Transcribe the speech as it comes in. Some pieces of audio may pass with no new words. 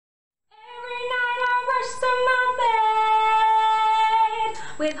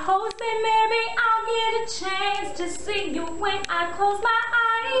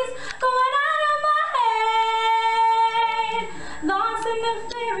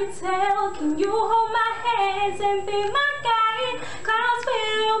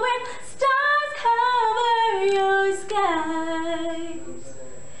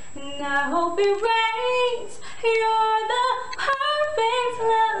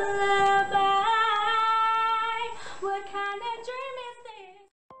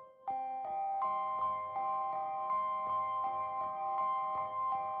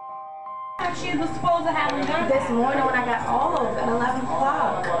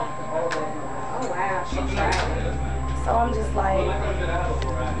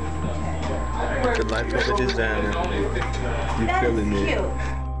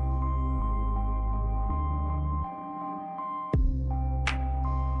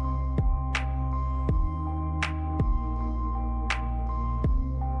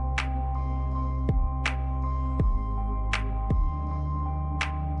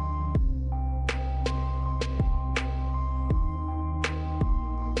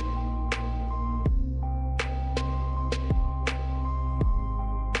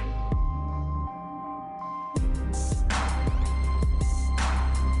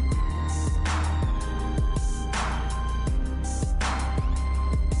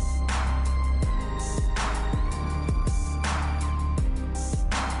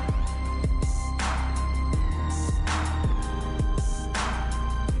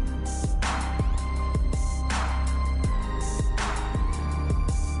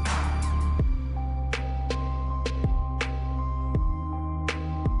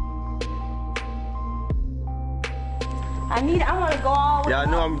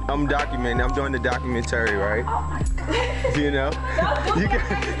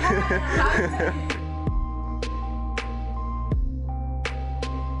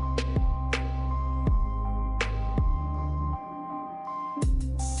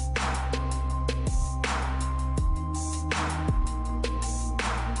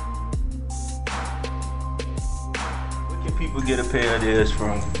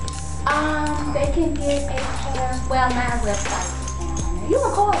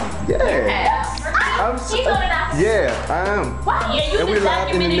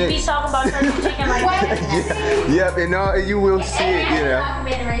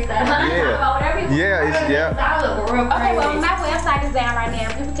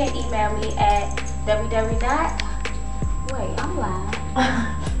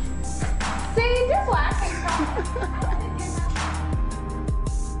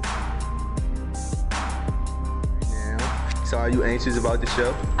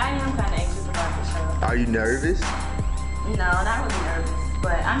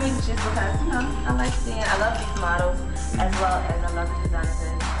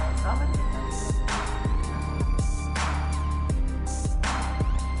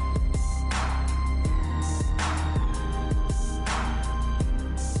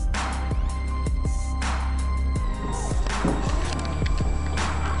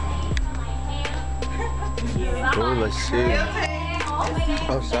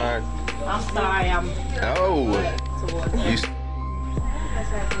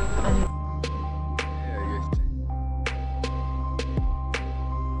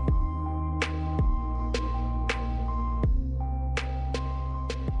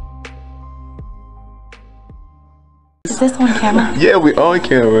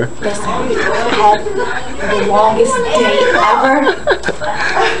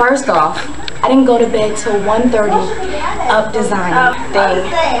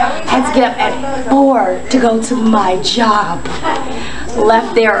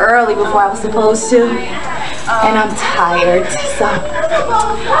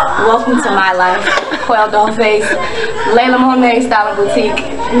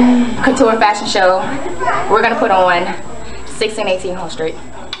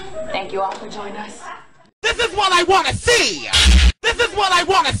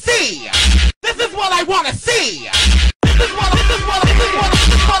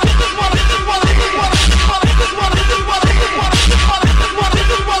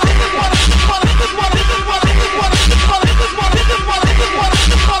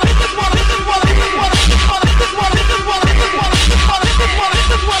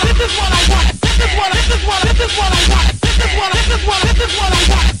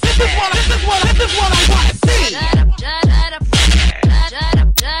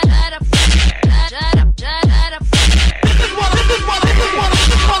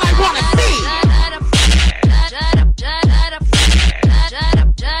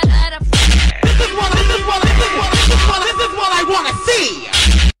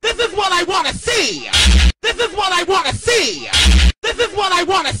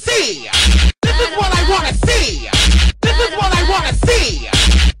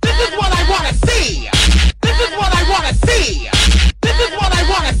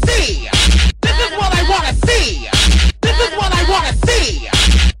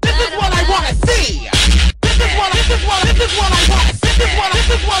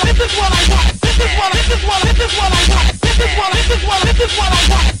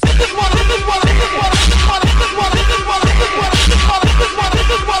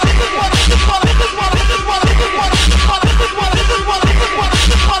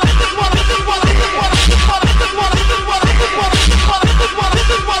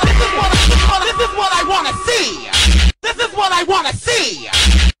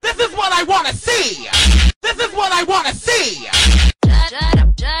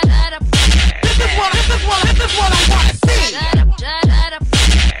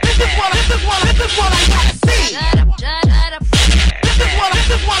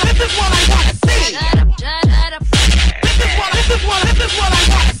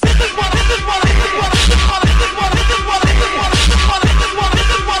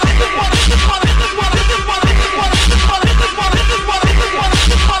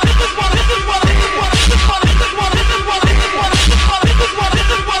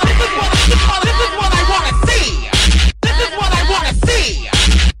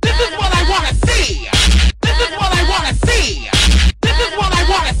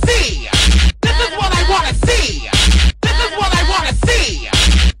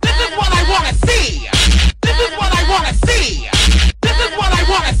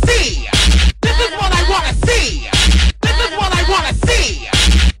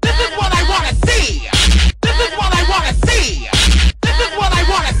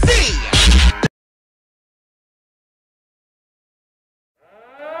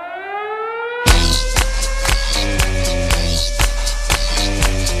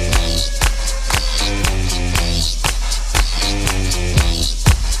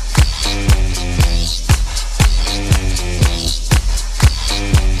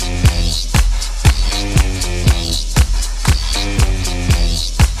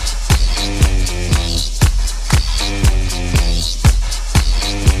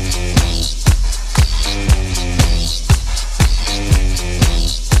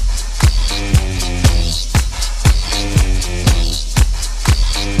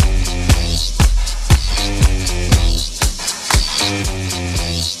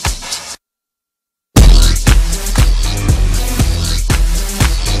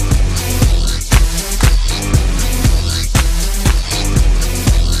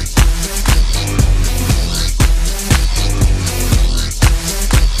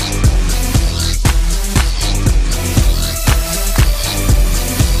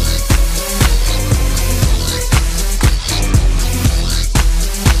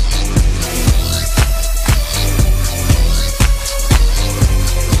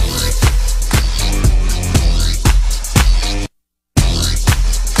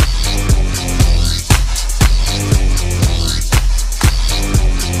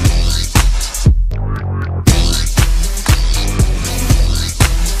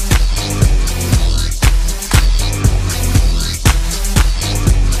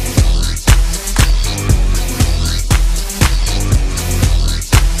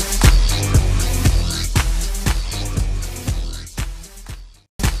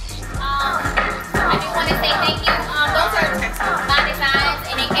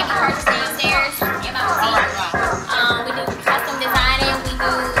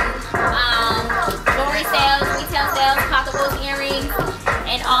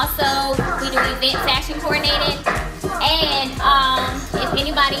also we do event fashion coordinating. And if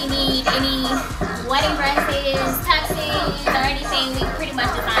anybody need any wedding dresses, tuxes, or anything, we pretty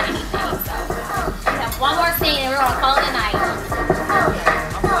much design anything. So we have one more scene and we're gonna call it a night.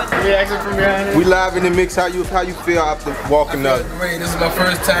 We live in the mix. How you feel after walking up? Great. This is my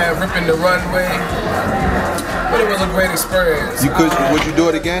first time ripping the runway, but it was a great experience. Would you do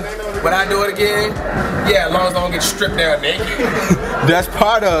it again? Would I do it again? Yeah, as long as I don't get stripped down naked. That's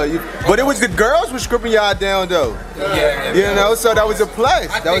part of you. But it was the girls were stripping y'all down though. Yeah. You know, so that was a plus.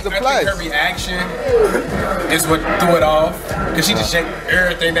 I think her reaction is what threw it off, cause she just shake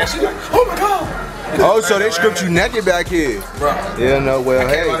everything that she's like, oh my god. Oh, so they stripped you naked back here? Bro. Yeah, no, well,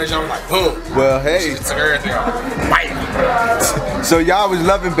 hey. I was like, boom. Well, hey. She took everything off. Bam. So y'all was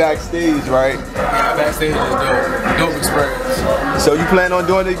loving backstage, right? Yeah, backstage is dope. Dope experience. So you plan on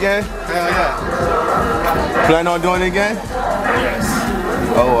doing it again? Hell yeah. Plan on doing it again? Yes.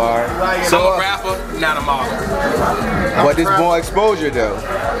 Oh, alright. So I'm a rapper, not a model. But it's more exposure though.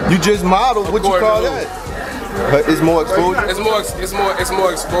 You just modeled, what you call that? But it's more exposure? It's more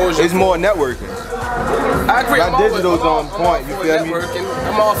exposure. It's more networking. I agree. My digital's on point, you feel me?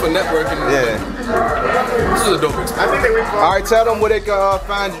 I'm all for networking. Yeah. This is a dope experience. Alright, tell them where they can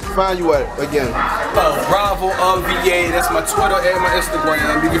find you at again. Bravo VA, that's my Twitter and my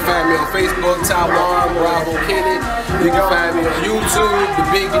Instagram. You can find me on Facebook, Taiwan, Bravo Kenny. You can find me on YouTube, The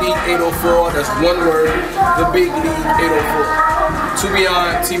Big League 804. That's one word, The Big League 804. To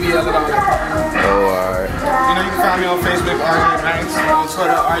Beyond, TBL and all that. Oh, alright. You know, you can find me on Facebook, RJ Banks, on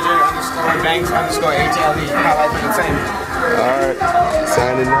Twitter, RJ_Banks_ATLE, Highlight Entertainment. Alright,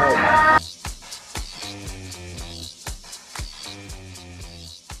 signing out.